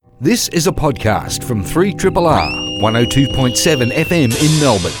This is a podcast from 3RRR 102.7 FM in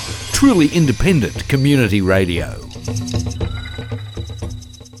Melbourne. Truly independent community radio.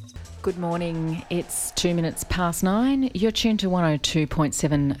 Good morning. It's 2 minutes past 9. You're tuned to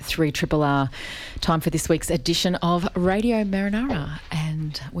 102.7 3RRR. Time for this week's edition of Radio Marinara.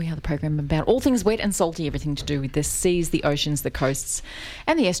 And we are the program about all things wet and salty, everything to do with the seas, the oceans, the coasts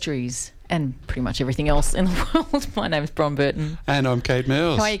and the estuaries and pretty much everything else in the world. My name's Bron Burton. And I'm Cade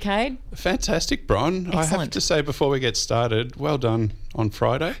Mills. How are you, Cade? Fantastic, Bron. Excellent. I have to say before we get started, well done on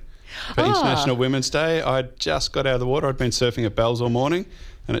Friday for International Women's Day. I just got out of the water. I'd been surfing at Bells all morning.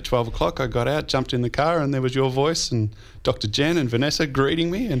 And at 12 o'clock, I got out, jumped in the car, and there was your voice and Dr. Jen and Vanessa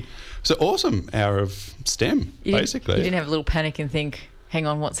greeting me. And it was an awesome hour of STEM, basically. You didn't have a little panic and think, hang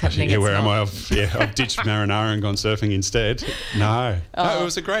on, what's happening? Yeah, where am I? I've ditched marinara and gone surfing instead. No, it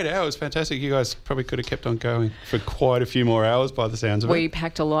was a great hour. It was fantastic. You guys probably could have kept on going for quite a few more hours by the sounds of it. We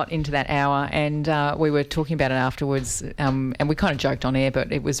packed a lot into that hour, and we were talking about it afterwards, and we kind of joked on air,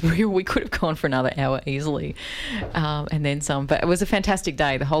 but it was real. We could have gone for another hour easily, and then some. But it was a fantastic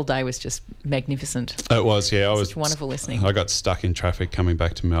day. The whole day was just magnificent. It was, yeah. It was wonderful listening. I got stuck in traffic coming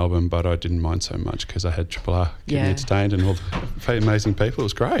back to Melbourne, but I didn't mind so much because I had Triple R getting entertained and all the amazing people. It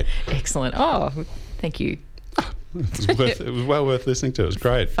was great. Excellent. Oh, thank you. It was well worth listening to. It was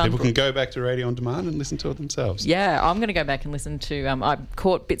great. Fun. People can go back to Radio On Demand and listen to it themselves. Yeah, I'm going to go back and listen to... I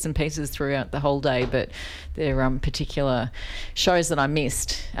caught bits and pieces throughout the whole day, but there are particular shows that I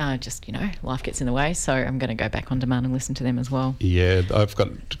missed. Life gets in the way, so I'm going to go back on demand and listen to them as well. Yeah, I've got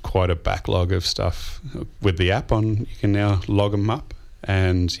quite a backlog of stuff with the app on. You can now log them up.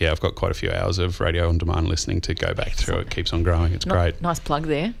 And, yeah, I've got quite a few hours of Radio On Demand listening to go back through. It keeps on growing. It's great. Nice plug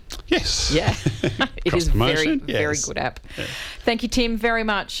there. Yes. Yeah. It is a very good app. Yeah. Thank you, Tim, very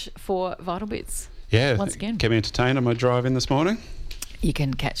much for Vital Bits. Yeah. Once again. Kept me entertained on my drive in this morning. You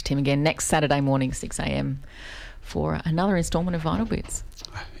can catch Tim again next Saturday morning, 6 a.m, for another instalment of Vital Bits.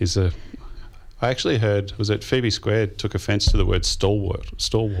 I actually heard, was it Phoebe Squared took offence to the word stalwart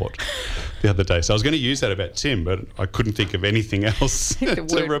the other day. So I was going to use that about Tim, but I couldn't think of anything else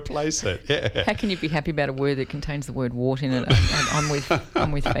to replace it. Yeah. How can you be happy about a word that contains the word wart in it? I'm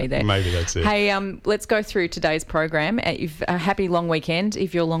with Fee there. Maybe that's it. Hey, let's go through today's program. A happy long weekend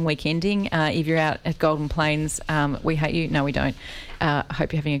if you're long weekending. If you're out at Golden Plains, we hate you. No, we don't.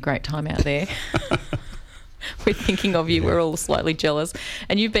 Hope you're having a great time out there. We're thinking of you. Yeah. We're all slightly jealous.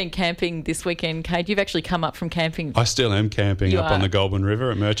 And you've been camping this weekend, Kate. You've actually come up from camping. I still am camping on the Goulburn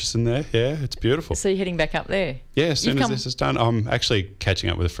River at Murchison there. Yeah, it's beautiful. So you're heading back up there? Yeah, as soon as this is done. I'm actually catching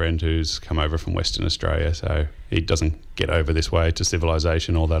up with a friend who's come over from Western Australia, so he doesn't get over this way to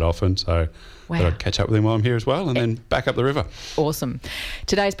civilization all that often. So I thought I'd catch up with him while I'm here as well and then back up the river. Awesome.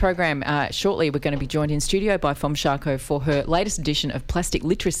 Today's program, shortly we're going to be joined in studio by Fom Sharko for her latest edition of Plastic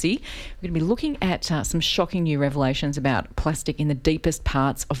Literacy. We're going to be looking at some shocking new revelations about plastic in the deepest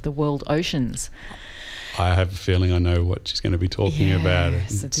parts of the world oceans. I have a feeling I know what she's going to be talking about.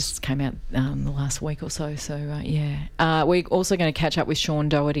 So this came out the last week or so. We're also going to catch up with Sean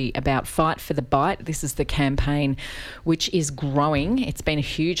Doherty about Fight for the Bite. This is the campaign which is growing. It's been a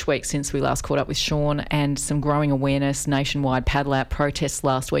huge week since we last caught up with Sean, and some growing awareness, nationwide paddle out protests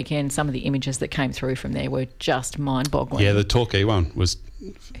last weekend. Some of the images that came through from there were just mind-boggling. Yeah, the Torquay one was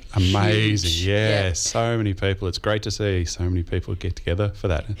amazing. Huge. Yeah, so many people. It's great to see so many people get together for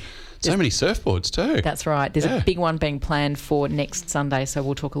that. So many surfboards too. That's right. There's a big one being planned for next Sunday, so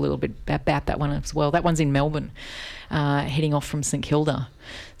we'll talk a little bit about that one as well. That one's in Melbourne, heading off from St Kilda.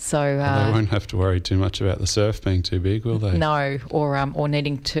 So they won't have to worry too much about the surf being too big, will they? No, or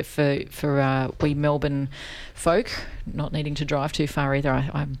needing to for we Melbourne folk not needing to drive too far either.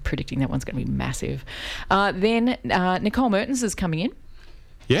 I'm predicting that one's going to be massive. Then Nicole Mertens is coming in.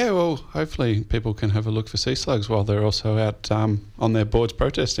 Yeah, well, hopefully people can have a look for sea slugs while they're also out on their boards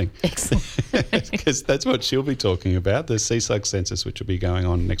protesting. Excellent. Because that's what she'll be talking about, the sea slug census, which will be going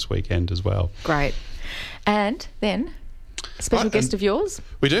on next weekend as well. Great. And then, a special guest of yours?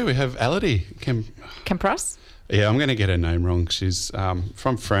 We do. We have Elodie Campras. Yeah, I'm going to get her name wrong. She's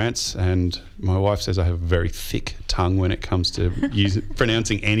from France, and my wife says I have a very thick tongue when it comes to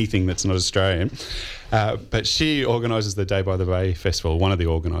pronouncing anything that's not Australian. But she organises the Day by the Bay Festival, one of the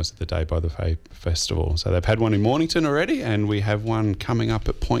organisers of the Day by the Bay Festival. So they've had one in Mornington already, and we have one coming up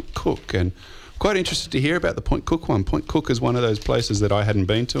at Point Cook. And I'm quite interested to hear about the Point Cook one. Point Cook is one of those places that I hadn't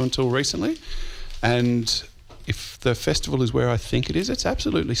been to until recently. And if the festival is where I think it is, it's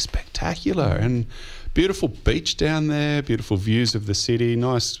absolutely spectacular. And beautiful beach down there, beautiful views of the city,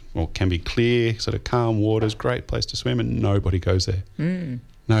 nice, can be clear, sort of calm waters, great place to swim, and nobody goes there.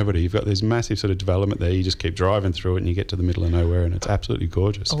 Nobody. You've got this massive sort of development there. You just keep driving through it and you get to the middle of nowhere and it's absolutely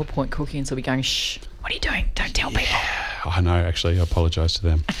gorgeous. All the Point Cookians will be going, shh, what are you doing? Don't tell people. I know, actually. I apologise to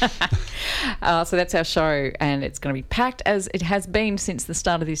them. So that's our show, and it's going to be packed as it has been since the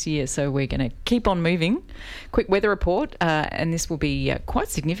start of this year. So we're going to keep on moving. Quick weather report, and this will be quite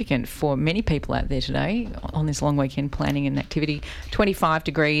significant for many people out there today on this long weekend planning and activity. 25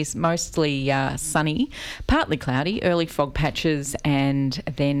 degrees, mostly sunny, partly cloudy, early fog patches, and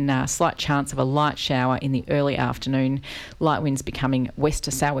then slight chance of a light shower in the early afternoon. Light winds becoming west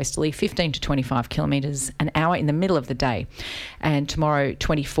to southwesterly, 15 to 25 kilometres an hour in the middle of the day. And tomorrow,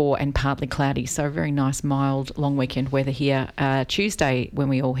 24 and partly cloudy. So very nice, mild, long weekend weather here. Tuesday, when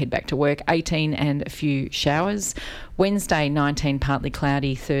we all head back to work, 18 and a few showers. Wednesday, 19, partly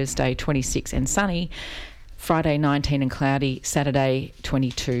cloudy. Thursday, 26 and sunny. Friday, 19 and cloudy. Saturday,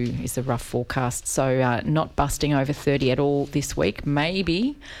 22 is the rough forecast. So not busting over 30 at all this week.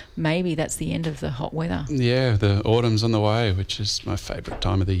 Maybe that's the end of the hot weather. Yeah, the autumn's on the way, which is my favourite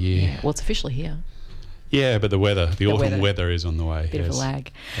time of the year. Yeah, well, it's officially here. Yeah, but the autumn weather is on the way. Bit of a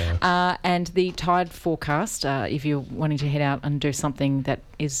lag. Yeah. And the tide forecast, if you're wanting to head out and do something that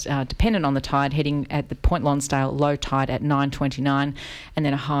is dependent on the tide, heading at the Point Lonsdale, low tide at 9:29 and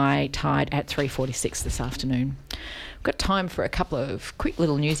then a high tide at 3:46 this afternoon. We've got time for a couple of quick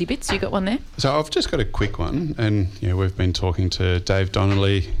little newsy bits. You got one there? So I've just got a quick one, and we've been talking to Dave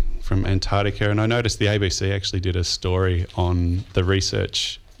Donnelly from Antarctica, and I noticed the ABC actually did a story on the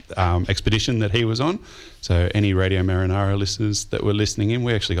research expedition that he was on. So any Radio Marinara listeners that were listening in,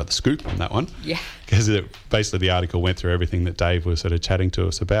 we actually got the scoop on that one. Yeah. Because basically the article went through everything that Dave was sort of chatting to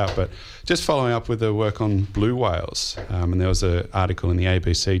us about. But just following up with the work on blue whales, and there was an article in the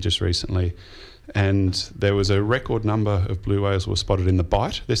ABC just recently, and there was a record number of blue whales were spotted in the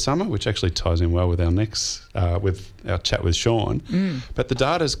Bight this summer, which actually ties in well with our next, with our chat with Sean. But the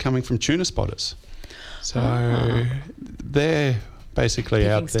data's coming from tuna spotters. So they're basically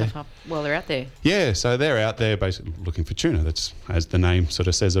picking out there. Stuff up while they're out there. Yeah, so they're out there basically looking for tuna. That's, as the name sort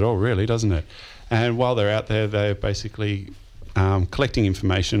of says it all, really, doesn't it? And while they're out there, they're basically collecting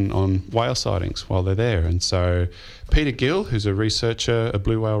information on whale sightings while they're there. And so Peter Gill, who's a researcher, a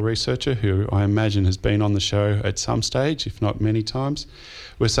blue whale researcher, who I imagine has been on the show at some stage, if not many times,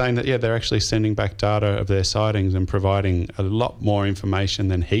 was saying that, they're actually sending back data of their sightings and providing a lot more information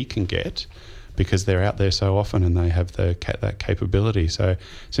than he can get, because they're out there so often and they have that capability. So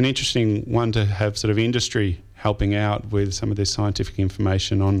it's an interesting one to have sort of industry helping out with some of this scientific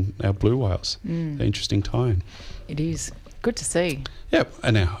information on our blue whales. An interesting time. It is. Good to see. Yep.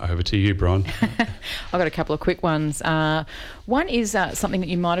 And now over to you, Bron. I've got a couple of quick ones. One is something that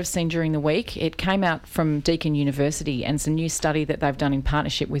you might have seen during the week. It came out from Deakin University, and it's a new study that they've done in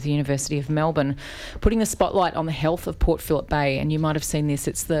partnership with the University of Melbourne, putting the spotlight on the health of Port Phillip Bay. And you might have seen this.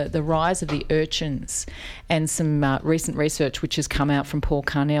 It's the rise of the urchins, and some recent research which has come out from Paul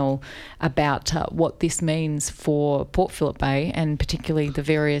Carnell about what this means for Port Phillip Bay, and particularly the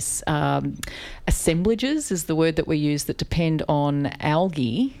various assemblages is the word that we use, that depend on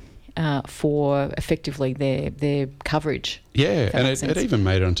algae for effectively their coverage. Yeah, and it even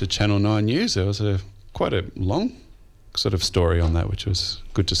made it onto Channel 9 News. There was quite a long sort of story on that, which was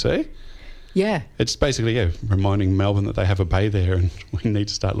good to see. Yeah. It's basically, reminding Melbourne that they have a bay there and we need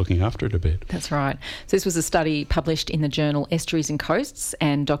to start looking after it a bit. That's right. So this was a study published in the journal Estuaries and Coasts,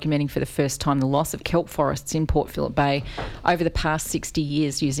 and documenting for the first time the loss of kelp forests in Port Phillip Bay over the past 60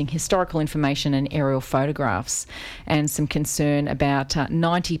 years using historical information and aerial photographs, and some concern about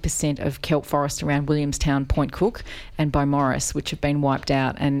 90% of kelp forests around Williamstown, Point Cook and Beaumaris, which have been wiped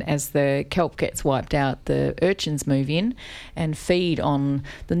out. And as the kelp gets wiped out, the urchins move in and feed on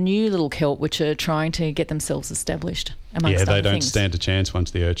the new little kelp, which are trying to get themselves established. Yeah, they don't stand a chance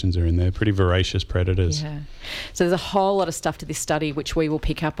once the urchins are in there. Pretty voracious predators. Yeah. So there's a whole lot of stuff to this study, which we will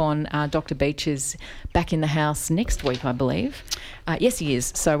pick up on. Dr. Beach is back in the house next week, I believe. Yes, he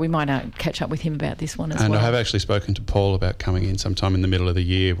is. So we might catch up with him about this one as well. And I have actually spoken to Paul about coming in sometime in the middle of the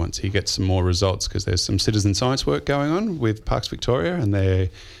year once he gets some more results, because there's some citizen science work going on with Parks Victoria, and they're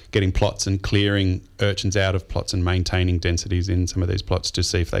getting plots and clearing urchins out of plots and maintaining densities in some of these plots to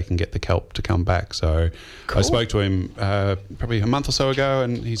see if they can get the kelp to come back. So cool. I spoke to him probably a month or so ago,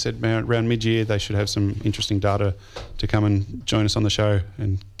 and he said around mid-year they should have some interesting data to come and join us on the show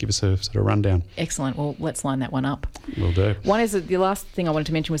and give us a sort of rundown. Excellent. Well, let's line that one up. Will do. One is the last thing I wanted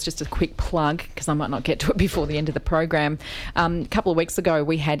to mention was just a quick plug, because I might not get to it before the end of the program. A couple of weeks ago,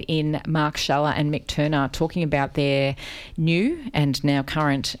 we had in Mark Schaller and Mick Turner talking about their new and now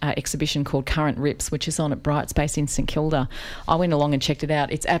current exhibition called Current Rips, which is on at Brightspace in St Kilda. I went along and checked it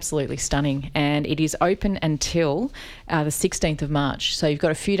out. It's absolutely stunning, and it is open until the 16th of March. So you've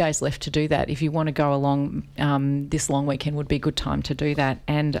got a few days left to do that. If you want to go along, this long weekend would be a good time to do that.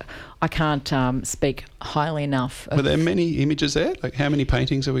 And I can't speak highly enough. Were there many images there? Like, how many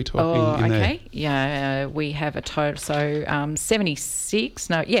paintings are we talking in there? Yeah, we have a total, so 76.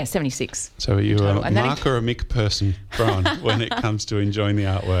 No, yeah, 76. So are you a Mark or a Mick person, Bron, when it comes to enjoying the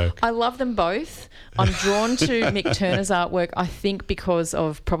artwork? I love them both. I'm drawn to Mick Turner's artwork, I think, because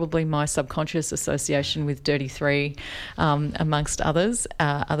of probably my subconscious association with Dirty Three, amongst others,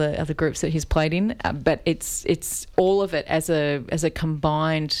 other groups that he's played in. But it's all of it as a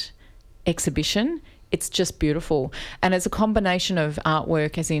combined exhibition. It's just beautiful. And it's a combination of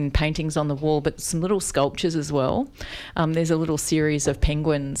artwork, as in paintings on the wall, but some little sculptures as well. There's a little series of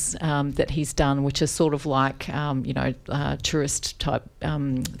penguins that he's done, which is sort of like, tourist type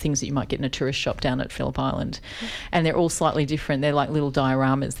things that you might get in a tourist shop down at Phillip Island. And they're all slightly different. They're like little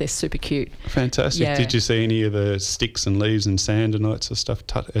dioramas. They're super cute. Fantastic. Yeah. Did you see any of the sticks and leaves and sand and all that sort of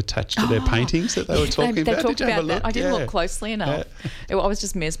stuff attached to their paintings that they were talking about? They talked about that. I didn't look closely enough. Yeah. I was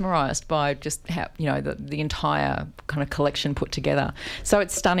just mesmerised by just how, the entire kind of collection put together. So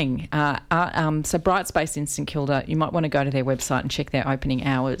it's stunning. So Brightspace in St Kilda, you might want to go to their website and check their opening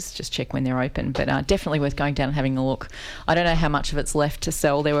hours, just check when they're open, but definitely worth going down and having a look. I don't know how much of it's left to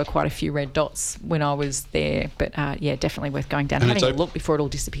sell. There were quite a few red dots when I was there, but definitely worth going down and having a look before it all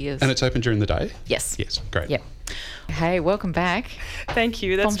disappears. And it's open during the day? Yes. Yes, great. Yep. Hey, welcome back. Thank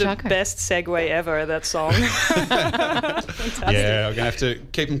you. That's the best segue ever, that song. Yeah, I'm going to have to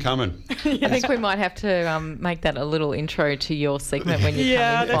keep them coming. I think we might have to make that a little intro to your segment when you come in.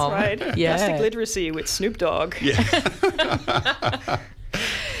 Yeah, that's right. Yeah. Plastic literacy with Snoop Dogg. Yeah.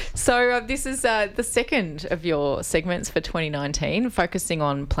 So this is the second of your segments for 2019, focusing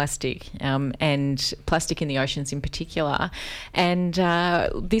on plastic and plastic in the oceans in particular. And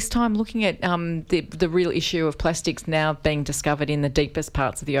this time looking at the real issue of plastics now being discovered in the deepest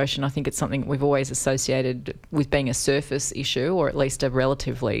parts of the ocean. I think it's something we've always associated with being a surface issue, or at least a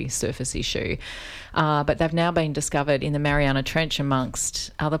relatively surface issue. But they've now been discovered in the Mariana Trench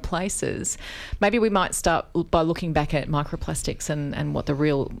amongst other places. Maybe we might start by looking back at microplastics and what the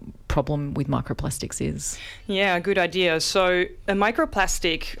real problem with microplastics is. Yeah, good idea. So a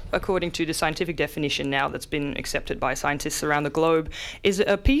microplastic, according to the scientific definition now that's been accepted by scientists around the globe, is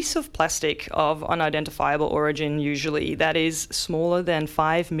a piece of plastic of unidentifiable origin, usually, that is smaller than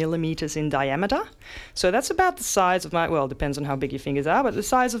 5 millimeters in diameter. So that's about the size of it depends on how big your fingers are, but the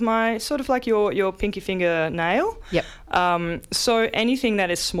size of sort of like your pinky finger nail. Yep. So anything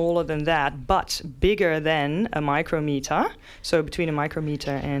that is smaller than that, but bigger than a micrometer, so between a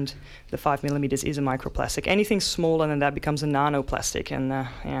micrometer and the 5 millimeters is a microplastic. Anything smaller than that becomes a nanoplastic, and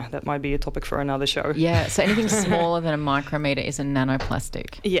that might be a topic for another show. Yeah, so anything smaller than a micrometer is a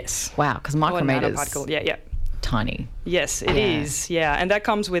nanoplastic. Yes. Wow, because micrometers... Nanoparticle, yeah. Tiny. Yes, it is. Yeah, and that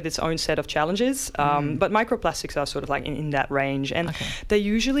comes with its own set of challenges. But microplastics are sort of like in that range, and they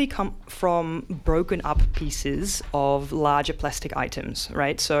usually come from broken up pieces of larger plastic items,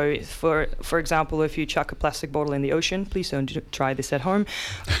 right? So, for example, if you chuck a plastic bottle in the ocean, please don't try this at home.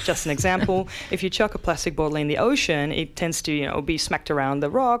 Just an example. If you chuck a plastic bottle in the ocean, it tends to be smacked around the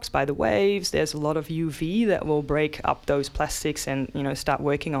rocks by the waves. There's a lot of UV that will break up those plastics and start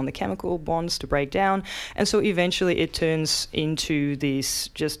working on the chemical bonds to break down, and so eventually it turns into this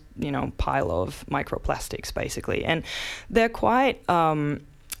just pile of microplastics basically, and they're quite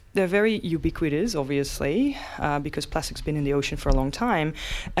they're very ubiquitous, obviously, because plastic's been in the ocean for a long time.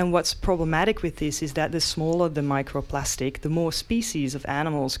 And what's problematic with this is that the smaller the microplastic, the more species of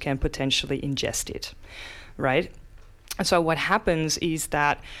animals can potentially ingest it, right? And so what happens is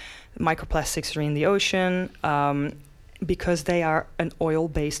that microplastics are in the ocean. Because they are an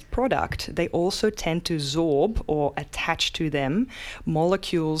oil-based product, they also tend to absorb or attach to them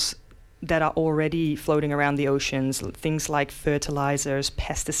molecules that are already floating around the oceans, things like fertilizers,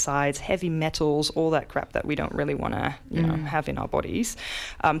 pesticides, heavy metals, all that crap that we don't really want to have in our bodies,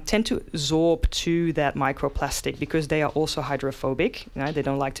 tend to absorb to that microplastic because they are also hydrophobic. They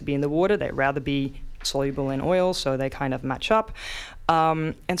don't like to be in the water. They'd rather be soluble in oil, so they kind of match up.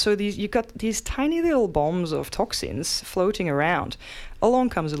 And so you've got these tiny little bombs of toxins floating around. Along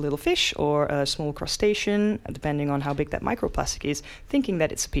comes a little fish or a small crustacean, depending on how big that microplastic is, thinking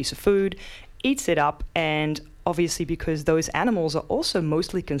that it's a piece of food, eats it up, and obviously because those animals are also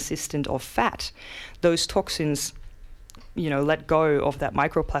mostly consistent of fat. Those toxins, let go of that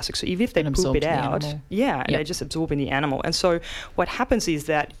microplastic. So even if they poop it out, they just absorb in the animal. And so what happens is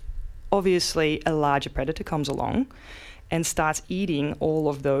that obviously a larger predator comes along and starts eating all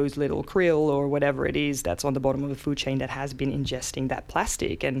of those little krill or whatever it is that's on the bottom of the food chain that has been ingesting that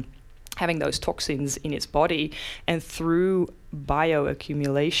plastic and having those toxins in its body. And through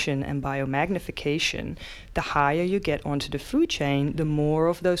bioaccumulation and biomagnification, the higher you get onto the food chain, the more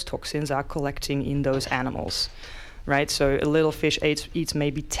of those toxins are collecting in those animals, right? So a little fish eats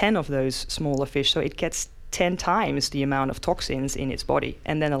maybe 10 of those smaller fish, so it gets 10 times the amount of toxins in its body.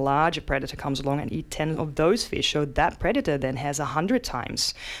 And then a larger predator comes along and eats 10 of those fish. So that predator then has 100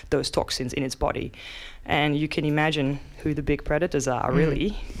 times those toxins in its body. And you can imagine who the big predators are,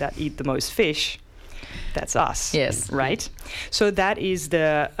 really, that eat the most fish. That's us. Yes. Right? So that is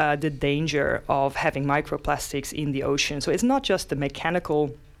the danger of having microplastics in the ocean. So it's not just the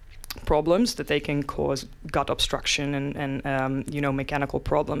mechanical problems that they can cause, gut obstruction and mechanical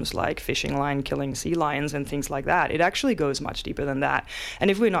problems like fishing line killing sea lions and things like that. It actually goes much deeper than that. And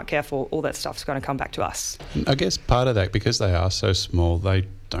if we're not careful, all that stuff's going to come back to us. I guess part of that, because they are so small, they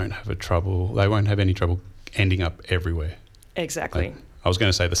won't have any trouble ending up everywhere. Exactly. I was going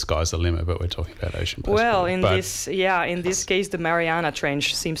to say the sky's the limit, but we're talking about ocean plastic. Well, in this case, the Mariana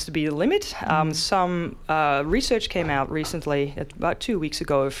Trench seems to be the limit. Some research came out recently, about 2 weeks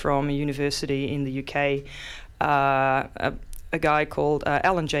ago, from a university in the UK. A guy called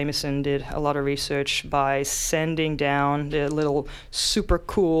Alan Jameson did a lot of research by sending down the little super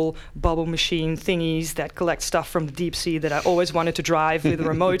cool bubble machine thingies that collect stuff from the deep sea that I always wanted to drive with a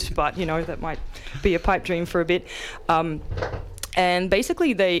remote, but that might be a pipe dream for a bit. And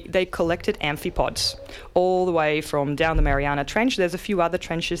basically, they collected amphipods all the way from down the Mariana Trench. There's a few other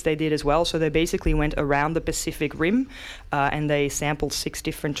trenches they did as well. So they basically went around the Pacific Rim and they sampled 6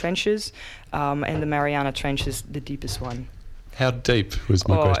 different trenches. And the Mariana Trench is the deepest one. How deep was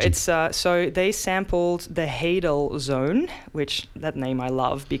my question? It's so they sampled the Hadal Zone, which that name I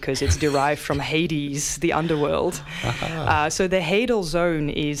love because it's derived from Hades, the underworld. So the Hadal Zone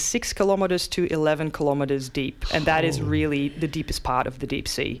is 6 kilometers to 11 kilometers deep, and that is really the deepest part of the deep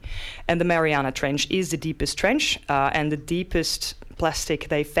sea. And the Mariana Trench is the deepest trench, and the deepest plastic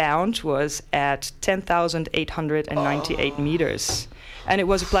they found was at 10,898 meters, and it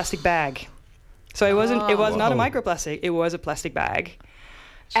was a plastic bag. So it was not a microplastic, it was a plastic bag.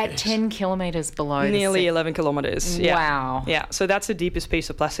 At 10 kilometres below nearly 11 kilometres. Yeah. Wow. Yeah, so that's the deepest piece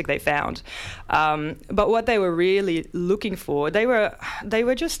of plastic they found. But what they were really looking for, they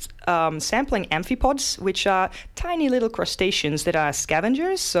were just sampling amphipods, which are tiny little crustaceans that are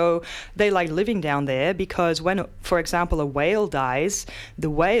scavengers. So they like living down there because when, for example, a whale dies, the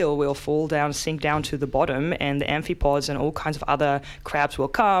whale will fall down, sink down to the bottom, and the amphipods and all kinds of other crabs will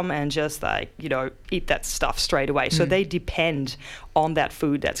come and just eat that stuff straight away. So they depend on that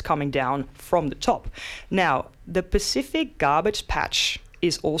food that's coming down from the top. Now, the Pacific Garbage Patch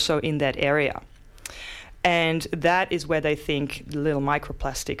is also in that area. And that is where they think the little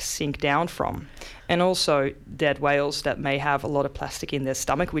microplastics sink down from. And also dead whales that may have a lot of plastic in their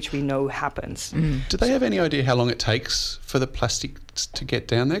stomach, which we know happens. Do they have any idea how long it takes for the plastics to get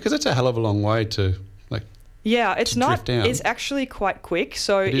down there? Because it's a hell of a long way to Yeah, it's not. Down. It's actually quite quick.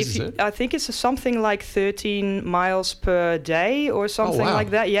 So I think it's something like 13 miles per day or something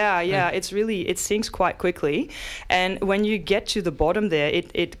like that. Yeah. It sinks quite quickly, and when you get to the bottom there,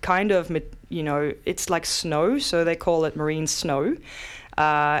 it kind of it's like snow. So they call it marine snow.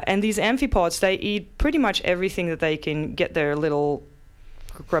 And these amphipods, they eat pretty much everything that they can get their little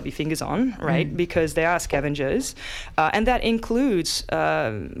grubby fingers on, right? Because they are scavengers, and that includes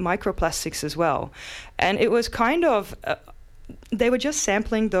microplastics as well. And it was kind of they were just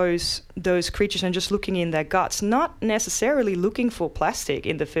sampling those creatures and just looking in their guts, not necessarily looking for plastic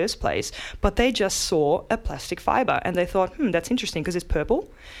in the first place, but they just saw a plastic fiber and they thought, that's interesting because it's purple.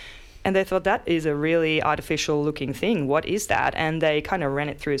 And they thought, that is a really artificial looking thing. What is that? And they kind of ran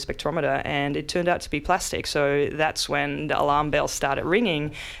it through a spectrometer and it turned out to be plastic. So that's when the alarm bells started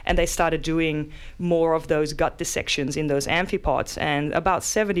ringing and they started doing more of those gut dissections in those amphipods. And about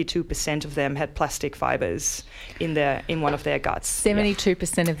 72% of them had plastic fibers in one of their guts.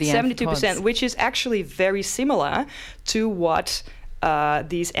 72% of the amphipods. 72%, which is actually very similar to what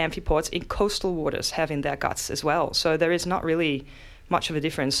these amphipods in coastal waters have in their guts as well. So there is not really much of a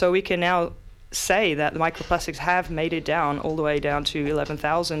difference. So we can now say that the microplastics have made it down all the way down to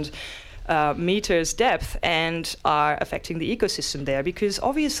 11,000 meters depth and are affecting the ecosystem there, because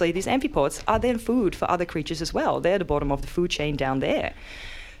obviously these amphipods are then food for other creatures as well. They're the bottom of the food chain down there.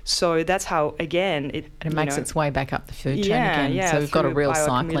 So that's how, again, it makes its way back up the food chain Yeah, again. yeah, So we've got a through real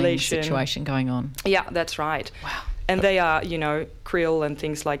cycling bioaccumulation. situation going on. Yeah, that's right. Wow. And they are, krill and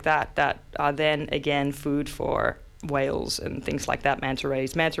things like that are then, again, food for whales and things like that, manta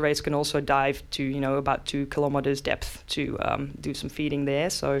rays. Manta rays can also dive to, about 2 kilometers depth to do some feeding there.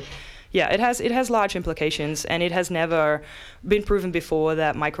 So, yeah, it has large implications, and it has never been proven before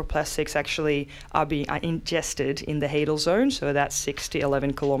that microplastics actually are ingested in the hadal zone, so that's 6 to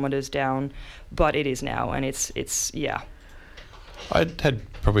 11 kilometers down, but it is now, and it's I had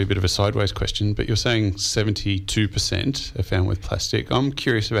probably a bit of a sideways question, but you're saying 72% are found with plastic. I'm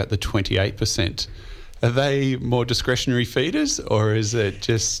curious about the 28%. Are they more discretionary feeders, or is it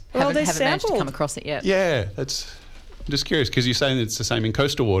just... Haven't managed to come across it yet. Yeah, I'm just curious, because you're saying it's the same in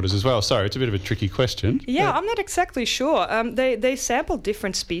coastal waters as well. Sorry, it's a bit of a tricky question. Yeah, I'm not exactly sure. They sampled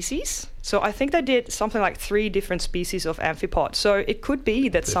different species. So I think they did something like 3 different species of amphipods. So it could be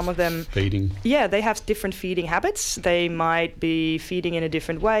that some of them... Feeding. Yeah, they have different feeding habits. They might be feeding in a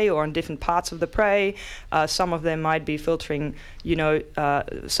different way or on different parts of the prey. Some of them might be filtering,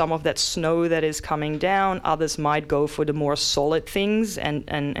 some of that snow that is coming down. Others might go for the more solid things and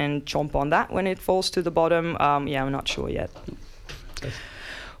chomp on that when it falls to the bottom. I'm not sure yet.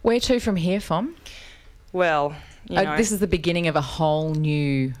 Where to from here, Fom? Well, this is the beginning of a whole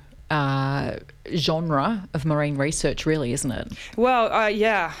new... genre of marine research, really, isn't it? Well,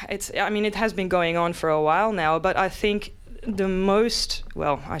 yeah, it has been going on for a while now, but I think the most,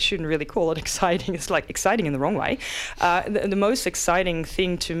 I shouldn't really call it exciting, it's like exciting in the wrong way. The most exciting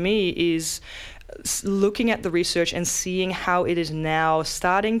thing to me is looking at the research and seeing how it is now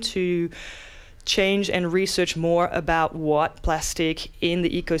starting to change and research more about what plastic in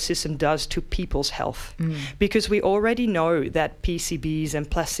the ecosystem does to people's health. Because we already know that PCBs and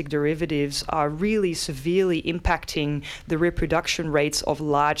plastic derivatives are really severely impacting the reproduction rates of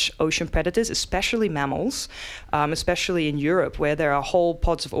large ocean predators, especially mammals, especially in Europe, where there are whole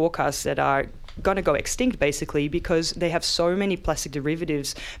pods of orcas that are going to go extinct, basically, because they have so many plastic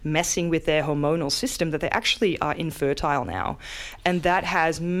derivatives messing with their hormonal system that they actually are infertile now. And that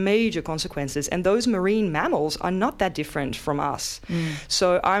has major consequences. And those marine mammals are not that different from us.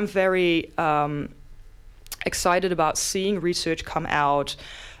 So I'm very excited about seeing research come out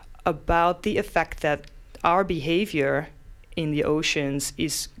about the effect that our behavior in the oceans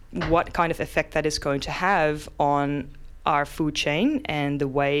is, what kind of effect that is going to have on our food chain and the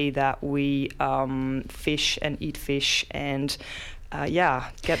way that we fish and eat fish and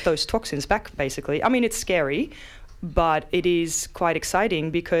get those toxins back, basically. It's scary, but it is quite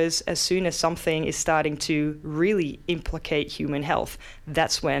exciting, because as soon as something is starting to really implicate human health,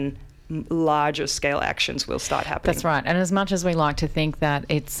 that's when larger scale actions will start happening. That's right. And as much as we like to think that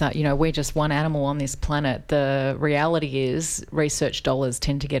it's, we're just one animal on this planet, the reality is research dollars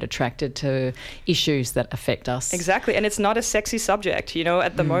tend to get attracted to issues that affect us. Exactly. And it's not a sexy subject.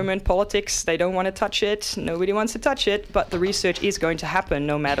 At the moment, politics, they don't want to touch it. Nobody wants to touch it. But the research is going to happen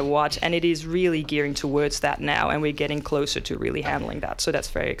no matter what. And it is really gearing towards that now. And we're getting closer to really handling that. So that's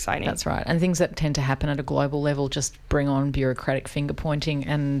very exciting. That's right. And things that tend to happen at a global level just bring on bureaucratic finger pointing,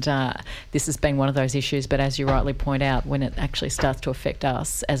 and this has been one of those issues, but as you rightly point out, when it actually starts to affect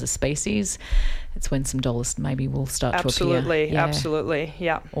us as a species, it's when some dollars maybe will start to appear. Absolutely,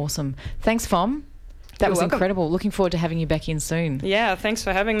 yeah. Awesome. Thanks, Fom. That was incredible. Looking forward to having you back in soon. Yeah, thanks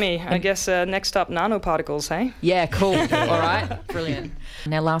for having me. I guess next up, nanoparticles, hey? Yeah, cool. All right, brilliant.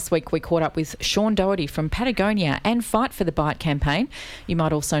 Now, last week we caught up with Sean Doherty from Patagonia and Fight for the Bite campaign. You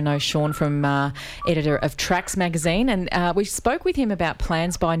might also know Sean from editor of Tracks magazine, and we spoke with him about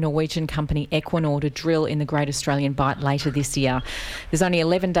plans by Norwegian company Equinor to drill in the Great Australian Bight later this year. There's only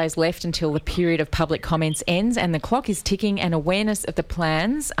 11 days left until the period of public comments ends, and the clock is ticking, and awareness of the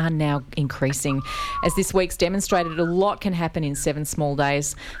plans are now increasing. As this week's demonstrated, a lot can happen in 7 small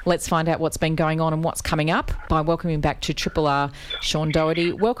days. Let's find out what's been going on and what's coming up by welcoming back to Triple R, Sean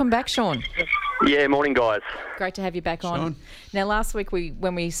Doherty. Welcome back, Sean. Yeah, morning, guys. Great to have you back on. Sean. Now, last week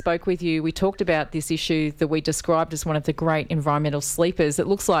when we spoke with you, we talked about this issue that we described as one of the great environmental sleepers. It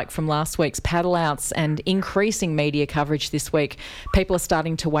looks like from last week's paddle outs and increasing media coverage this week, people are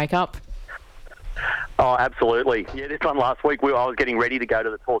starting to wake up. Oh, absolutely. Yeah, this time last week I was getting ready to go to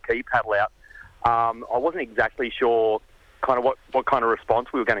the Torquay paddle out. I wasn't exactly sure kind of what kind of response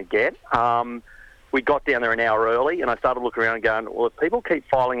we were going to get. We got down there an hour early, and I started looking around and going, well, if people keep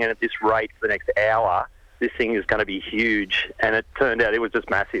filing in at this rate for the next hour, this thing is going to be huge. And it turned out it was just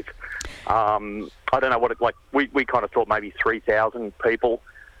massive. I don't know what we kind of thought maybe 3,000 people,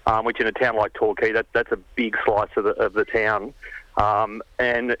 which in a town like Torquay, that's a big slice of the town.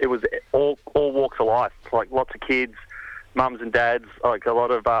 And it was all walks of life, like lots of kids, mums and dads, like a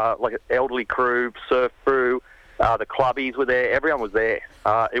lot of like elderly crew, surf crew, the clubbies were there. Everyone was there.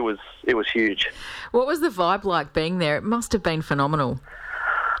 It was huge. What was the vibe like being there? It must have been phenomenal.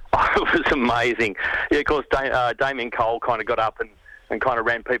 It was amazing. Yeah, of course, Damien Cole kind of got up and kind of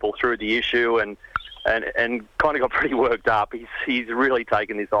ran people through the issue and kind of got pretty worked up. He's really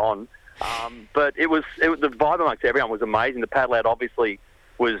taken this on. But the vibe amongst everyone was amazing. The paddle out obviously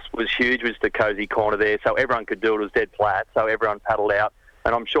was huge. It was the cosy corner there, so everyone could do it. It was dead flat, so everyone paddled out.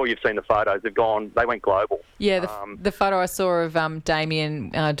 And I'm sure you've seen the photos. They went global. Yeah, the photo I saw of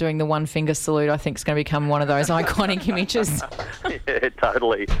Damien doing the one finger salute, I think is going to become one of those iconic images. Yeah,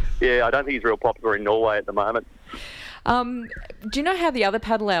 totally. Yeah, I don't think he's real popular in Norway at the moment. Do you know how the other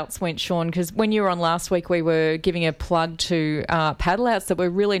paddle outs went, Sean? Because when you were on last week, we were giving a plug to paddle outs that were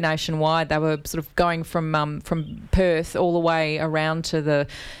really nationwide. They were sort of going from Perth all the way around to the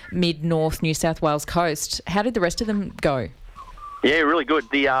mid-north New South Wales coast. How did the rest of them go? Yeah, really good.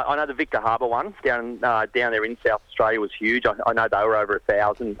 I know the Victor Harbour one down there in South Australia was huge. I know they were over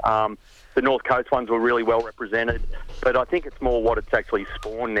 1,000. The North Coast ones were really well represented, but I think it's more what it's actually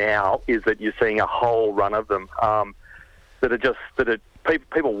spawned now is that you're seeing a whole run of them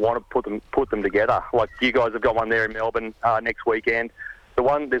people want to put them together. Like you guys have got one there in Melbourne next weekend.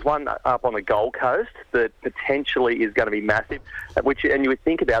 There's one up on the Gold Coast that potentially is going to be massive. And you would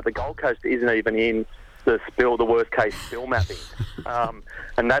think about the Gold Coast isn't even in the worst case spill mapping,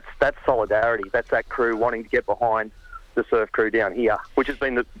 and that's solidarity. That's that crew wanting to get behind the surf crew down here, which has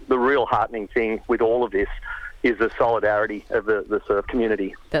been the real heartening thing with all of this, is the solidarity of the surf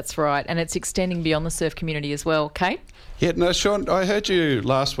community. That's right, and it's extending beyond the surf community as well. Kate? Yeah, no, Sean, I heard you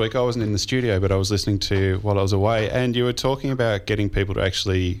last week. I wasn't in the studio, but I was listening to while I was away, and you were talking about getting people to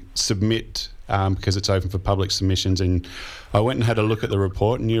actually submit because it's open for public submissions. And I went and had a look at the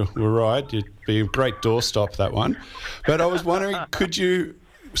report, and you were right. It'd be a great doorstop, that one. But I was wondering, could you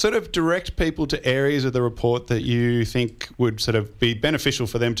sort of direct people to areas of the report that you think would sort of be beneficial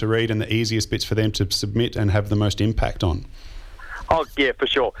for them to read and the easiest bits for them to submit and have the most impact on? Oh, yeah, for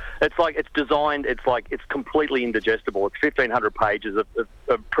sure. It's designed, it's completely indigestible. It's 1,500 pages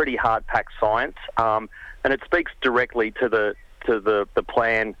of pretty hard-packed science, and it speaks directly to the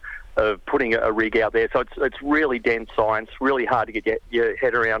plan of putting a rig out there. So it's really dense science, really hard to get your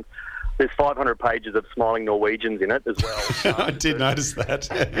head around. There's 500 pages of smiling Norwegians in it as well. I did notice that.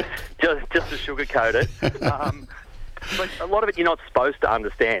 just to sugarcoat it. But a lot of it you're not supposed to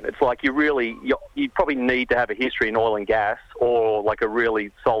understand. It's like you probably need to have a history in oil and gas or like a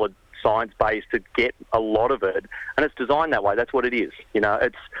really solid science base to get a lot of it. And it's designed that way. That's what it is.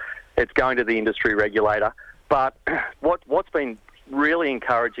 It's going to the industry regulator. But what's been really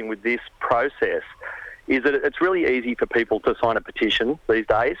encouraging with this process is that it's really easy for people to sign a petition these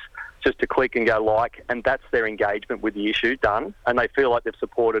days, just to click and go like, and that's their engagement with the issue done, and they feel like they've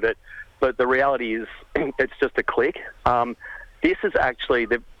supported it. But the reality is it's just a click. This is actually,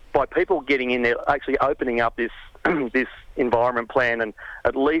 by people getting in there, actually opening up this this environment plan and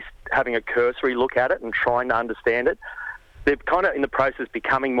at least having a cursory look at it and trying to understand it, they're kind of in the process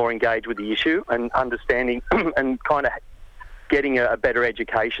becoming more engaged with the issue and understanding and kind of getting a better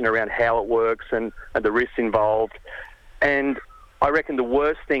education around how it works and the risks involved. And I reckon the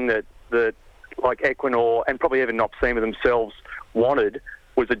worst thing that like Equinor and probably even NOPSEMA themselves wanted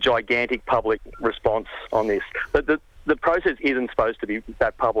was a gigantic public response on this. But the process isn't supposed to be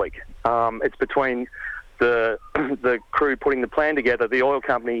that public. It's between the crew putting the plan together, the oil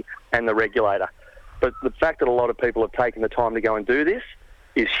company, and the regulator. But the fact that a lot of people have taken the time to go and do this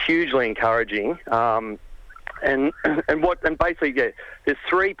is hugely encouraging. And basically, yeah, there's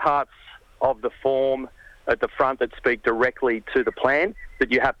 3 parts of the form at the front that speak directly to the plan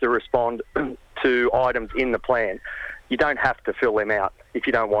that you have to respond to items in the plan. You don't have to fill them out if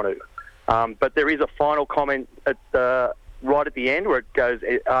you don't want to. But there is a final comment right at the end where it goes,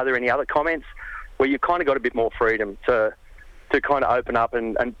 are there any other comments, where you've kind of got a bit more freedom to kind of open up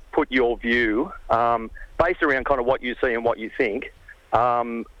and put your view based around kind of what you see and what you think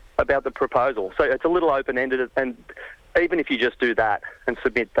about the proposal. So it's a little open-ended, and even if you just do that and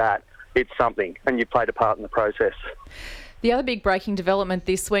submit that, it's something, and you've played a part in the process. The other big breaking development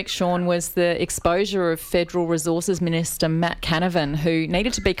this week, Sean, was the exposure of Federal Resources Minister Matt Canavan, who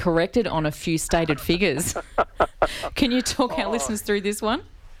needed to be corrected on a few stated figures. Can you talk our listeners through this one?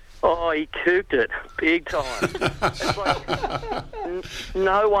 Oh, he cooked it big time. It's like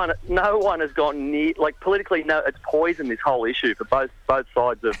no one has gone near. Like politically, no, it's poisoned this whole issue for both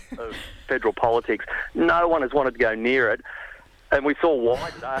sides of federal politics. No one has wanted to go near it, and we saw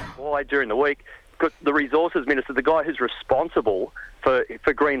why during the week. Because the resources minister, the guy who's responsible for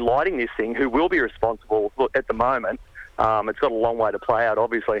green lighting this thing, who will be responsible at the moment, It's got a long way to play out,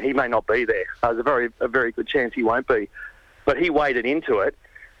 obviously. He may not be there. There's a very good chance he won't be. But he waded into it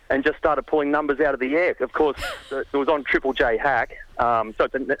and just started pulling numbers out of the air. Of course, it was on Triple J Hack, so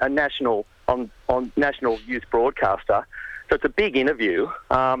it's a national youth broadcaster. So it's a big interview.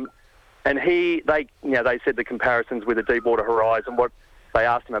 And they said the comparisons with the Deepwater Horizon, what they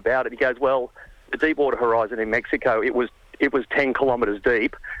asked him about it. He goes, well, the Deepwater Horizon in Mexico, it was 10 kilometres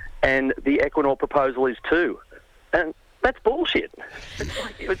deep, and the Equinor proposal is 2. And that's bullshit. It's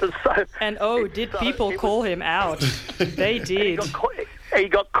like, it was just so... And did people call him out? They did. He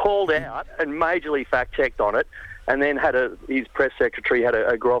got called out and majorly fact-checked on it, and then his press secretary had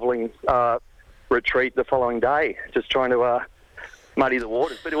a grovelling retreat the following day, just trying to muddy the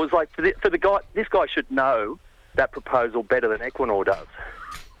waters. But it was like, for the guy, this guy should know that proposal better than Equinor does.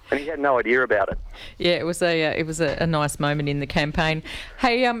 And he had no idea about it. Yeah, it was a nice moment in the campaign.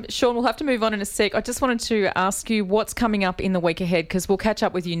 Hey, Sean, we'll have to move on in a sec. I just wanted to ask you what's coming up in the week ahead, because we'll catch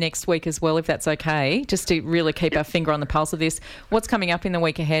up with you next week as well, if that's okay, just to really keep our finger on the pulse of this. What's coming up in the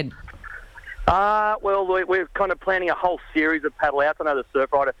week ahead? Well, we're kind of planning a whole series of paddle outs. I know the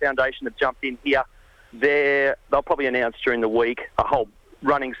Surf Rider Foundation have jumped in here. They'll probably announce during the week a whole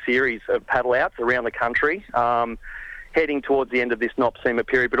running series of paddle outs around the country. Heading towards the end of this NOPSEMA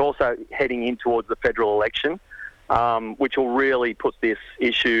period, but also heading in towards the federal election, which will really put this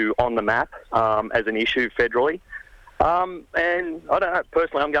issue on the map as an issue federally. And I don't know,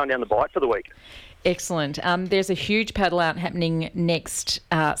 personally, I'm going down the Bight for the week. Excellent. There's a huge paddle out happening next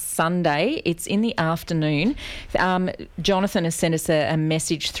Sunday. It's in the afternoon. Jonathan has sent us a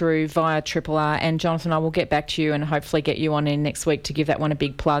message through via Triple R, and Jonathan, I will get back to you and hopefully get you on in next week to give that one a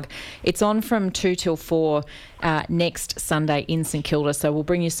big plug. It's on from 2 till 4 next Sunday in St Kilda, so we'll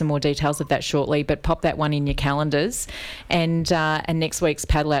bring you some more details of that shortly, but pop that one in your calendars. And next week's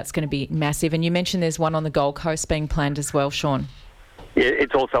paddle out's going to be massive. And you mentioned there's one on the Gold Coast being planned as well, Sean. Yeah,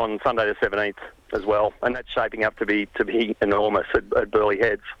 it's also on Sunday the 17th as well, and that's shaping up to be enormous at Burleigh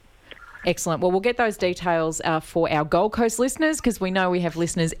Heads. Excellent. Well, we'll get those details for our Gold Coast listeners, because we know we have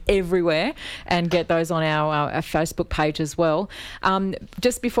listeners everywhere, and get those on our Facebook page as well.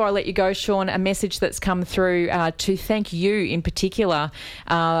 Just before I let you go, Sean, a message that's come through to thank you in particular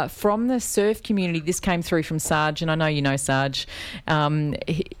from the surf community. This came through from Sarge, and I know you know Sarge. But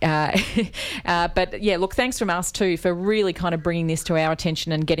yeah, look, thanks from us too for really kind of bringing this to our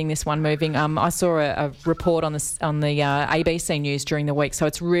attention and getting this one moving. I saw a report on the ABC News during the week, so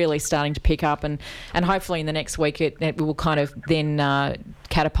it's really starting to pick up, and hopefully in the next week it will kind of then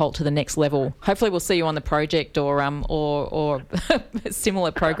catapult to the next level. Hopefully we'll see you on the project or a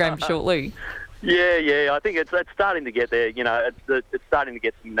similar program shortly. Yeah, I think it's starting to get there. You know, it's starting to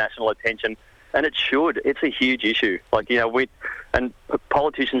get some national attention, and it should. It's a huge issue. Like, you know,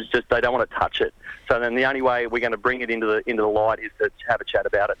 politicians they don't want to touch it. So then the only way we're going to bring it into the light is to have a chat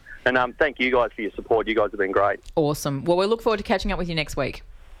about it. And thank you guys for your support. You guys have been great. Awesome. Well, we look forward to catching up with you next week.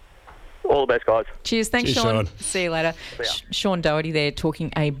 All the best, guys. Cheers. Thanks, Sean. See you later. Sean Doherty there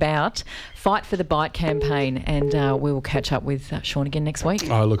talking about Fight for the Bight campaign, and we will catch up with Sean again next week.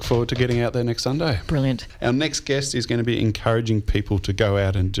 I look forward to getting out there next Sunday. Brilliant. Our next guest is going to be encouraging people to go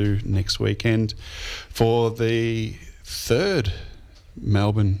out and do next weekend for the 3rd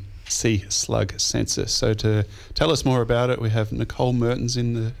Melbourne Sea Slug Census. So to tell us more about it, we have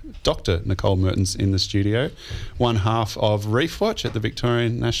Dr. Nicole Mertens in the studio, one half of Reef Watch at the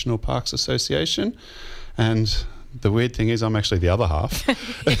Victorian National Parks Association. And the weird thing is I'm actually the other half.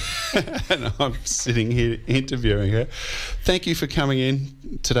 And I'm sitting here interviewing her. Thank you for coming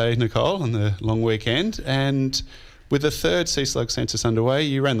in today, Nicole, on the long weekend. And with the 3rd Sea Slug Census underway,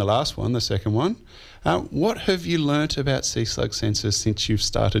 you ran the last one, the second one. What have you learnt about Sea Slug Census since you've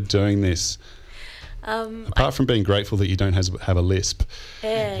started doing this? Apart from being grateful that you don't have a lisp.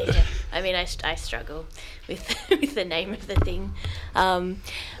 Yeah. I mean, I struggle with the name of the thing.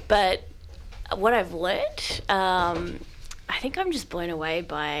 But what I've learnt, I think I'm just blown away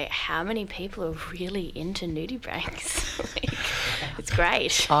by how many people are really into nudibranchs. It's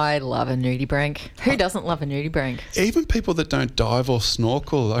great. I love a nudibranch. Who doesn't love a nudibranch? Even people that don't dive or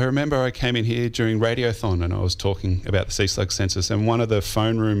snorkel. I remember I came in here during Radiothon and I was talking about the Sea Slug Census, and one of the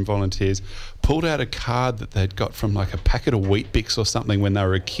phone room volunteers pulled out a card that they'd got from like a packet of Weet-Bix or something when they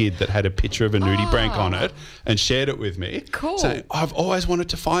were a kid that had a picture of a nudibranch on it, and shared it with me. Cool. So I've always wanted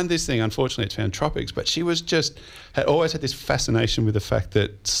to find this thing. Unfortunately, it's found tropics, but she was had always had this fascination with the fact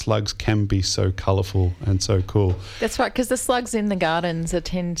that slugs can be so colourful and so cool. That's right, because the slugs in the gardens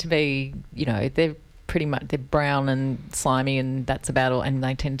tend to be, you know, they're brown and slimy, and that's about all, and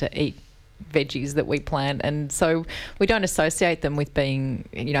they tend to eat veggies that we plant, and so we don't associate them with being,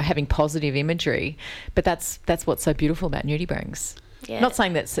 having positive imagery. But that's what's so beautiful about nudibranchs. Yeah. Not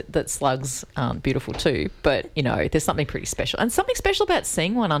saying that slugs aren't beautiful too, but there's something pretty special, and something special about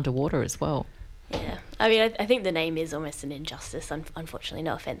seeing one underwater as well. Yeah, I mean, I think the name is almost an injustice. Unfortunately,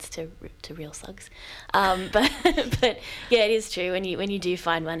 no offense to real slugs, but yeah, it is true when you do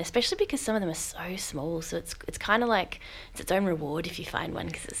find one, especially because some of them are so small. So it's kind of like it's its own reward if you find one,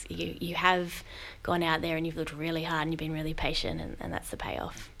 because you have gone out there and you've looked really hard and you've been really patient, and that's the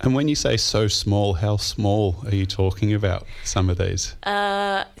payoff. And when you say so small, how small are you talking about? Some of these.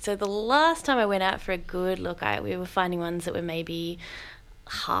 So the last time I went out for a good look, we were finding ones that were maybe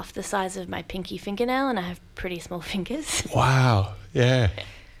half the size of my pinky fingernail, and I have pretty small fingers. Wow, yeah.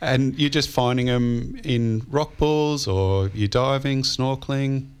 And you're just finding them in rock pools, or you're diving,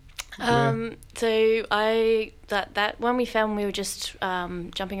 snorkeling? So that one we found, we were just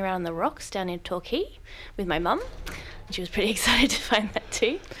jumping around on the rocks down in Torquay with my mum. She was pretty excited to find that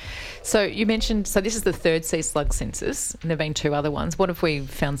too. So you mentioned, this is the third sea slug census, and there have been 2 other ones. What have we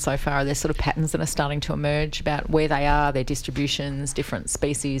found so far? Are there sort of patterns that are starting to emerge about where they are, their distributions, different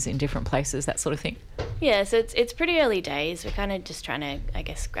species in different places, that sort of thing? Yeah, so it's pretty early days. We're kind of just trying to, I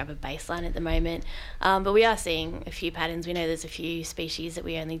guess, grab a baseline at the moment. But we are seeing a few patterns. We know there's a few species that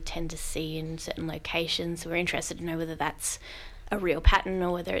we only tend to see in certain locations. So we're interested to know whether that's a real pattern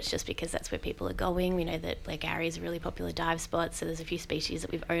or whether it's just because that's where people are going. We know that Blairgowrie is a really popular dive spot, so there's a few species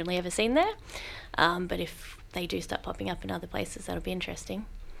that we've only ever seen there. But if they do start popping up in other places, that'll be interesting.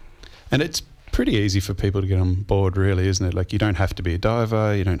 And it's pretty easy for people to get on board, really, isn't it? Like, you don't have to be a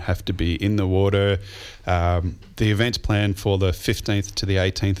diver, you don't have to be in the water. The event's planned for the 15th to the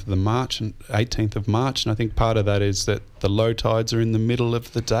 18th of March, and I think part of that is that the low tides are in the middle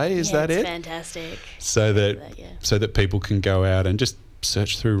of the day. Is that it? Fantastic. So that people can go out and just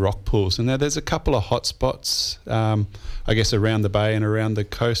search through rock pools. And now there's a couple of hot spots, I guess, around the bay and around the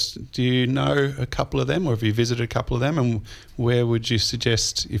coast. Do you know a couple of them, or have you visited a couple of them? And where would you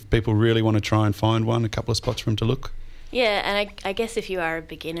suggest, if people really want to try and find one, a couple of spots for them to look? Yeah, and I guess if you are a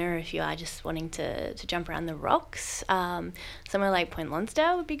beginner, if you are just wanting to jump around the rocks, somewhere like Point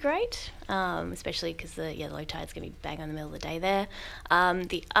Lonsdale would be great, especially because the low tide's going to be bang on the middle of the day there.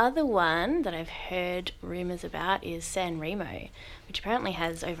 The other one that I've heard rumours about is San Remo, which apparently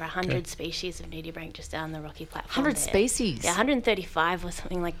has over 100 species of nudibranch just down the rocky platform. 100 species? Yeah, 135 or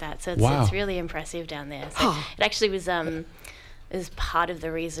something like that. So it's really impressive down there. So it actually was part of the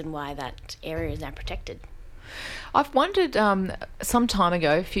reason why that area is now protected. I've wondered, some time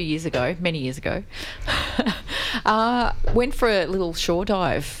ago, a few years ago, many years ago, went for a little shore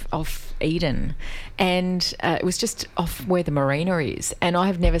dive off Eden, and it was just off where the marina is, and I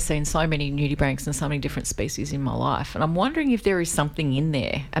have never seen so many nudibranchs and so many different species in my life, and I'm wondering if there is something in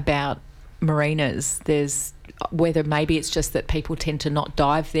there about marinas. Whether maybe it's just that people tend to not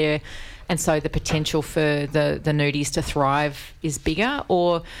dive there, and so the potential for the nudies to thrive is bigger,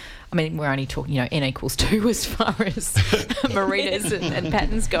 or... I mean, we're only talking, N equals 2 as far as marinas and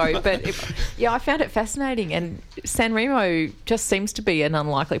patterns go. But, I found it fascinating. And San Remo just seems to be an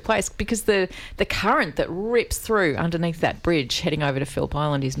unlikely place because the current that rips through underneath that bridge heading over to Phillip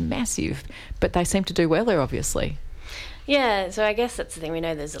Island is massive. But they seem to do well there, obviously. Yeah, so I guess that's the thing. We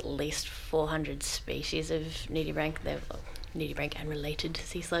know there's at least 400 species of nudibranch and related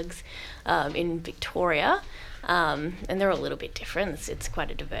sea slugs in Victoria. And they're all a little bit different. It's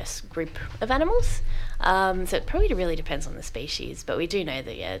quite a diverse group of animals. So it probably really depends on the species. But we do know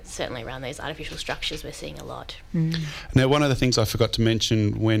that, certainly around those artificial structures, we're seeing a lot. Mm. Now, one of the things I forgot to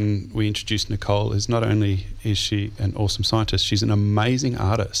mention when we introduced Nicole is not only is she an awesome scientist, she's an amazing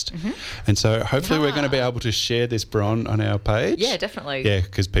artist. Mm-hmm. And so hopefully we're going to be able to share this, Bron, on our page. Yeah, definitely. Yeah,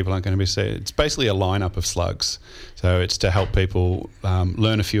 because people aren't going to be seeing it. It's basically a lineup of slugs. So it's to help people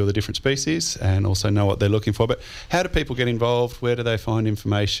learn a few of the different species and also know what they're looking for. But how do people get involved? Where do they find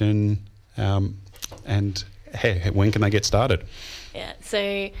information? And when can they get started? Yeah,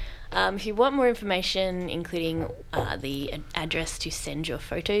 so if you want more information, including the address to send your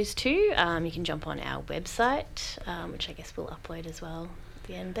photos to, you can jump on our website, which I guess we'll upload as well at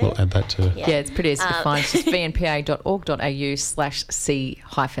the end there. We'll add that too. Yeah, it's pretty easy to find. It's just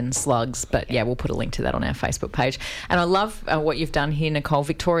vnpa.org.au/sea-slugs. But we'll put a link to that on our Facebook page. And I love what you've done here, Nicole.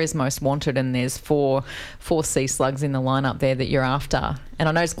 Victoria's Most Wanted, and there's four sea slugs in the lineup there that you're after. And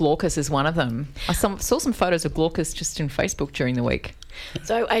I know Glaucus is one of them. I saw some photos of Glaucus just in Facebook during the week.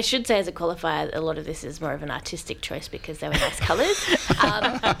 So I should say, as a qualifier, a lot of this is more of an artistic choice because they were nice colours.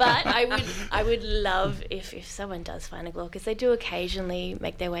 But I would love if someone does find a Glaucus. They do occasionally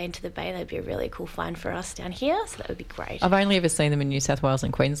make their way into the bay. That'd be a really cool find for us down here. So that would be great. I've only ever seen them in New South Wales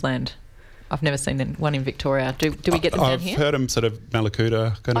and Queensland. I've never seen one in Victoria. Do we get them down here? I've heard them sort of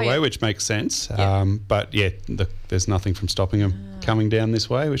Mallacoota kind of way, yeah. which makes sense. Yeah. But yeah, there's nothing from stopping them coming down this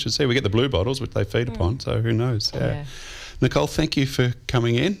way. We should see. We get the blue bottles, which they feed upon, so who knows? Yeah. Nicole, thank you for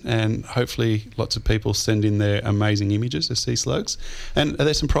coming in, and hopefully lots of people send in their amazing images of sea slugs. And are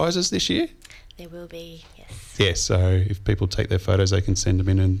there some prizes this year? There will be, yes. Yeah, so if people take their photos, they can send them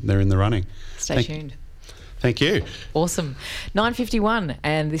in and they're in the running. Stay tuned. Thank you. Awesome. 9:51,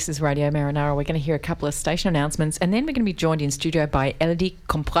 and this is Radio Marinara. We're going to hear a couple of station announcements, and then we're going to be joined in studio by Elodie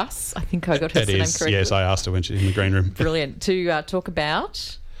Compras. I think I got her name correctly. Yes, I asked her when she's in the green room. Brilliant. To talk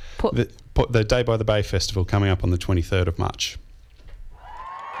about... The Day by the Bay Festival coming up on the 23rd of March.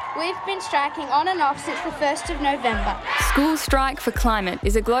 We've been striking on and off since the 1st of November. School Strike for Climate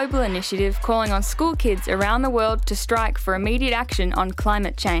is a global initiative calling on school kids around the world to strike for immediate action on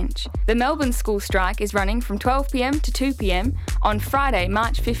climate change. The Melbourne School Strike is running from 12pm to 2pm on Friday,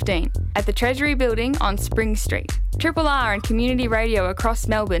 March 15 at the Treasury Building on Spring Street. Triple R and community radio across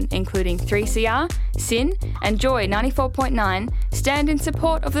Melbourne, including 3CR, SYN and Joy 94.9, stand in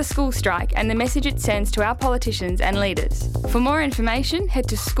support of the school strike and the message it sends to our politicians and leaders. For more information, head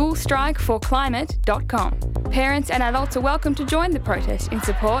to schoolstrikeforclimate.com. Parents and adults are welcome to join the protest in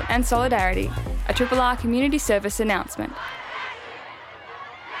support and solidarity. A Triple R community service announcement.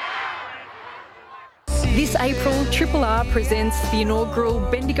 This April, Triple R presents the inaugural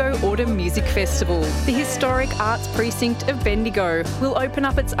Bendigo Autumn Music Festival. The historic arts precinct of Bendigo will open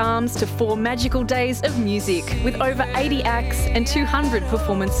up its arms to 4 magical days of music with over 80 acts and 200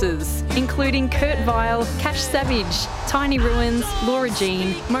 performances, including Kurt Vile, Cash Savage, Tiny Ruins, Laura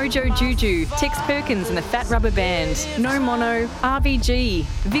Jean, Mojo Juju, Tex Perkins and the Fat Rubber Band, No Mono, RVG,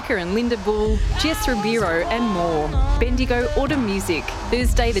 Vicar and Linda Bull, Jess Ribeiro and more. Bendigo Autumn Music,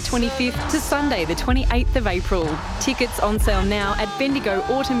 Thursday the 25th to Sunday the 28th of April. Tickets on sale now at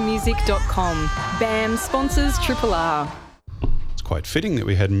bendigoautumnmusic.com. BAM sponsors Triple R. It's quite fitting that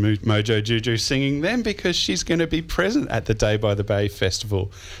we had Mojo Juju singing then, because she's going to be present at the Day by the Bay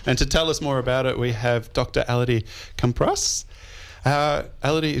Festival. And to tell us more about it, we have Dr. Elodie Compras.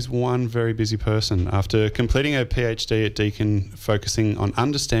 Elodie is one very busy person. After completing her PhD at Deakin, focusing on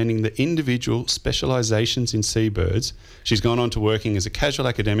understanding the individual specialisations in seabirds, she's gone on to working as a casual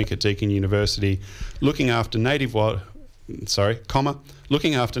academic at Deakin University, looking after native wildlife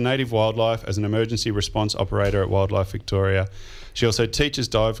as an emergency response operator at Wildlife Victoria. She also teaches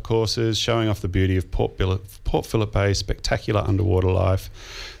dive courses, showing off the beauty of Port Phillip Bay's spectacular underwater life,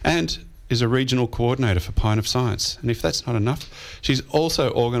 and is a regional coordinator for Pine of Science. And if that's not enough, she's also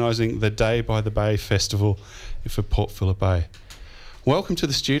organising the Day by the Bay Festival for Port Phillip Bay. Welcome to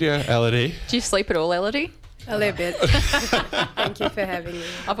the studio, Elodie. Do you sleep at all, Elodie? A little bit. Thank you for having me.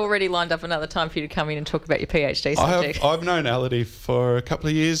 I've already lined up another time for you to come in and talk about your PhD subject. I've known Elodie for a couple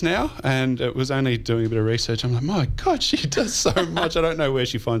of years now, and it was only doing a bit of research. I'm like, my God, she does so much. I don't know where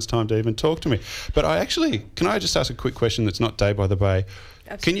she finds time to even talk to me. But can I just ask a quick question that's not Day by the Bay?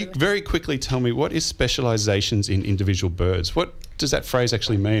 Absolutely. Can you very quickly tell me, what is specialisations in individual birds? What does that phrase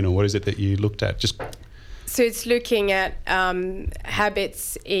actually mean, or what is it that you looked at? So it's looking at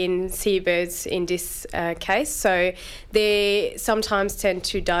habits in seabirds in this case. So they sometimes tend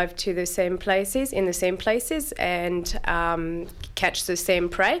to dive to the same places, and catch the same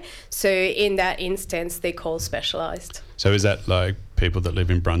prey. So in that instance, they call specialised. So is that like people that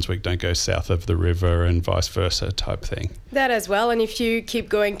live in Brunswick don't go south of the river and vice versa type thing? That as well. And if you keep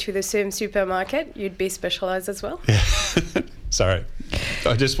going to the same supermarket, you'd be specialised as well. Yeah. Sorry.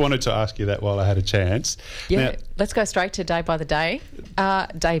 I just wanted to ask you that while I had a chance. Yeah, now, let's go straight to Day by the Day.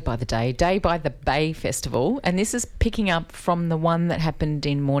 Day by the Bay Festival. And this is picking up from the one that happened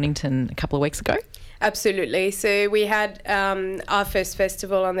in Mornington a couple of weeks ago. Absolutely. So we had our first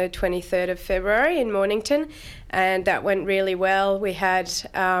festival on the 23rd of February in Mornington, and that went really well. We had,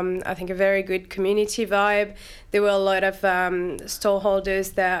 I think, a very good community vibe. There were a lot of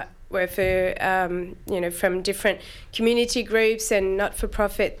stallholders that were from different community groups and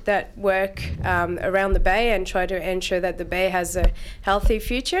not-for-profit that work around the bay and try to ensure that the bay has a healthy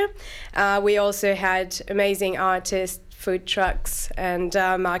future. We also had amazing artists, food trucks and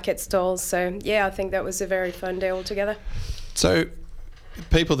market stalls. So, yeah, I think that was a very fun day altogether. So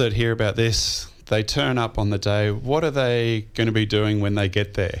people that hear about this, they turn up on the day. What are they going to be doing when they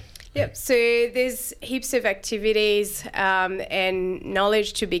get there? Yep, so there's heaps of activities and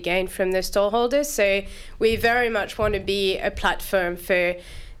knowledge to be gained from the stallholders. So we very much want to be a platform for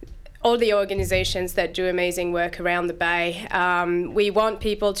all the organisations that do amazing work around the bay. We want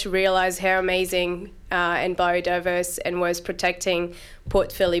people to realise how amazing and biodiverse and worth protecting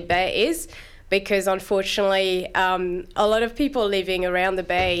Port Phillip Bay is, because unfortunately a lot of people living around the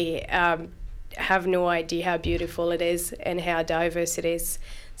bay have no idea how beautiful it is and how diverse it is.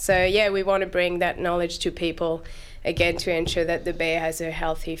 So yeah, we want to bring that knowledge to people again to ensure that the Bay has a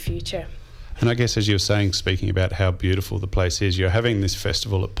healthy future. And I guess, as you were saying, speaking about how beautiful the place is, you're having this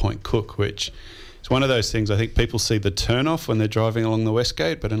festival at Point Cook, which is one of those things I think people see the turn-off when they're driving along the West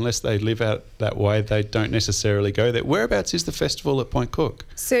Gate, but unless they live out that way, they don't necessarily go there. Whereabouts is the festival at Point Cook?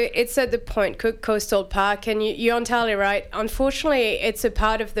 So it's at the Point Cook Coastal Park, and you're entirely right. Unfortunately, it's a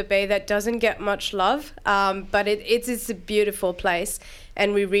part of the Bay that doesn't get much love, but it's a beautiful place.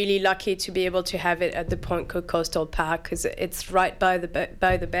 And we're really lucky to be able to have it at the Point Cook Coastal Park because it's right by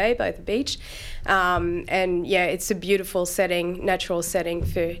the beach. And yeah, it's a beautiful setting, natural setting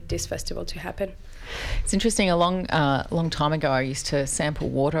for this festival to happen. It's interesting. A long time ago, I used to sample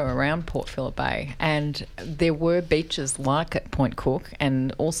water around Port Phillip Bay, and there were beaches like at Point Cook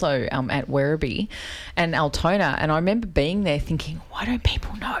and also at Werribee and Altona. And I remember being there thinking, why don't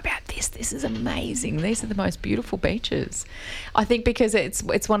people know about this? This is amazing. These are the most beautiful beaches. I think because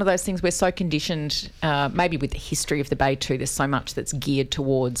it's one of those things we're so conditioned, maybe with the history of the Bay too. There's so much that's geared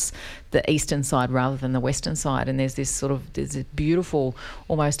towards the eastern side rather than the western side, and there's this beautiful,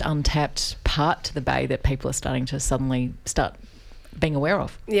 almost untapped part to the Bay that people are starting to suddenly start being aware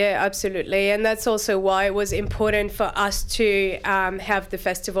of. Yeah, absolutely. And that's also why it was important for us to have the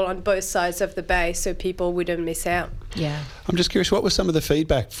festival on both sides of the Bay so people wouldn't miss out. Yeah. I'm just curious, what was some of the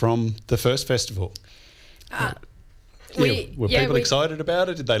feedback from the first festival? Were people excited about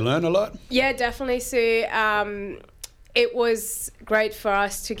it? Did they learn a lot? Yeah, definitely. So it was great for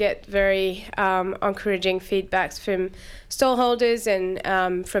us to get very encouraging feedbacks from stallholders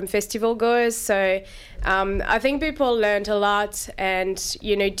and from festival goers. So I think people learned a lot, and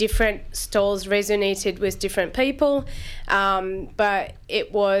different stalls resonated with different people. But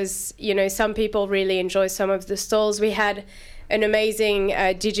it was, some people really enjoyed some of the stalls. We had an amazing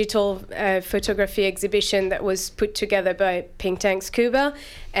digital photography exhibition that was put together by Pink Tank Scuba,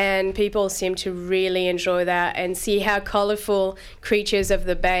 and people seem to really enjoy that and see how colourful creatures of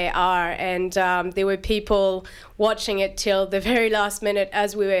the Bay are. And there were people watching it till the very last minute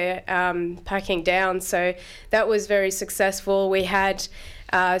as we were packing down, so that was very successful. We had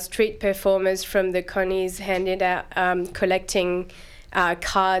street performers from the Connies handed out collecting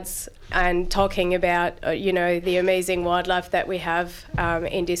cards and talking about the amazing wildlife that we have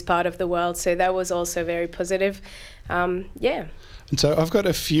in this part of the world. So that was also very positive. Yeah. And so I've got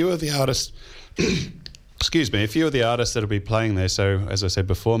a few of the artists that'll be playing there. So as I said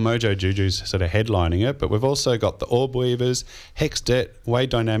before, Mojo Juju's sort of headlining it, but we've also got the Orb Weavers, Hexdet, Wade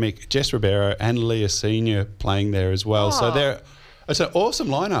Dynamic, Jess Ribeiro and Leah Senior playing there as well. So it's an awesome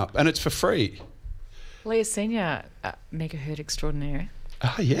lineup, and it's for free. Leah Senior, megahertz extraordinaire.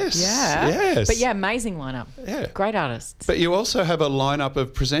 Ah, yes. Yeah. Yes. But yeah, amazing lineup. Yeah. Great artists. But you also have a lineup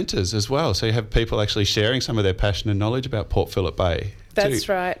of presenters as well. So you have people actually sharing some of their passion and knowledge about Port Phillip Bay. That's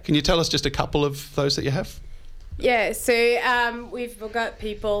right. Can you tell us just a couple of those that you have? Yeah, so we've got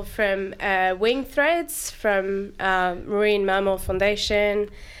people from Wing Threads, from Marine Mammal Foundation,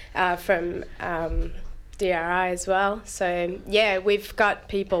 from DRI as well. So yeah, we've got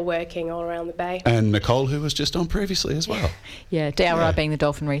people working all around the Bay. And Nicole, who was just on previously as well. Yeah, DRI being the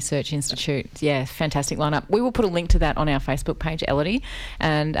Dolphin Research Institute. Yeah, fantastic lineup. We will put a link to that on our Facebook page, Elodie,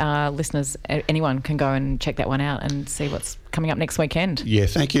 and listeners, anyone can go and check that one out and see what's coming up next weekend. Yeah,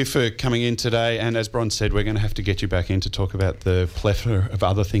 thank you for coming in today. And as Bron said, we're going to have to get you back in to talk about the plethora of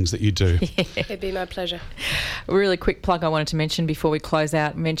other things that you do. It'd be my pleasure. A really quick plug I wanted to mention before we close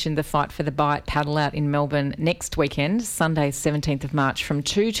out, mention the Fight for the Bite paddle out in Melbourne next weekend, Sunday 17th of March from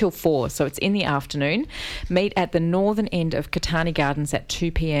 2 till 4, so it's in the afternoon. Meet at the northern end of Catani Gardens at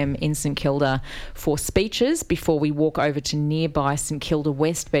 2 p.m. in St Kilda for speeches before we walk over to nearby St Kilda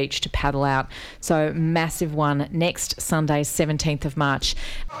West Beach to paddle out. So massive one next Sunday 17th of March.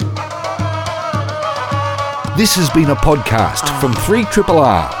 This has been a podcast from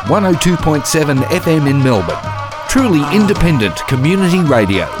 3RRR 102.7 FM in Melbourne. Truly independent community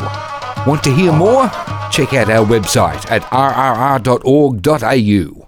radio. Want to hear more? Check out our website at rrr.org.au.